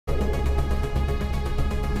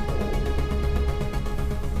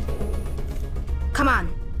Come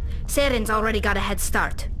on. Saren's already got a head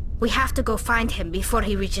start. We have to go find him before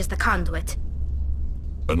he reaches the conduit.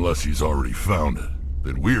 Unless he's already found it,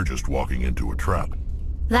 then we're just walking into a trap.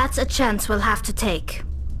 That's a chance we'll have to take.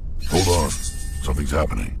 Hold on. Something's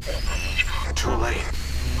happening. Too late.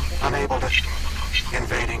 Unable to...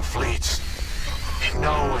 Invading fleets.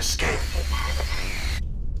 No escape.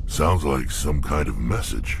 Sounds like some kind of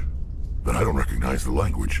message. But I don't recognize the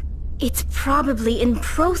language. It's probably in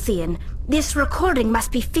Prothean. This recording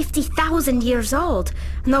must be 50,000 years old.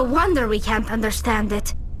 No wonder we can't understand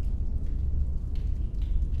it.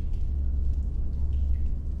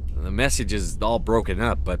 The message is all broken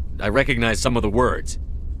up, but I recognize some of the words.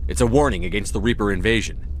 It's a warning against the Reaper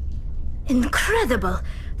invasion. Incredible!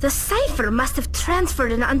 The cipher must have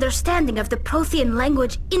transferred an understanding of the Prothean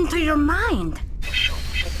language into your mind.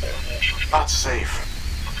 Not safe.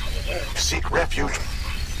 Seek refuge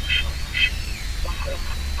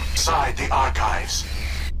inside the archives.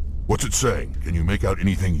 What's it saying? Can you make out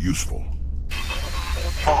anything useful?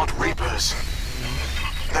 Fought Reapers.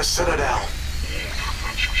 The Citadel.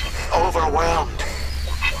 Overwhelmed.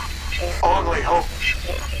 Only hope.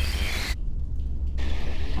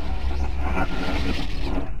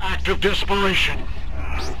 Act of desperation.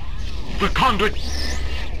 The conduit.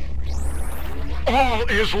 All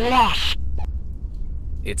is lost.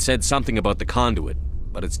 It said something about the conduit,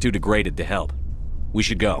 but it's too degraded to help. We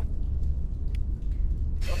should go.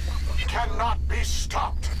 Cannot be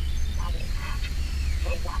stopped.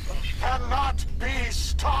 Cannot be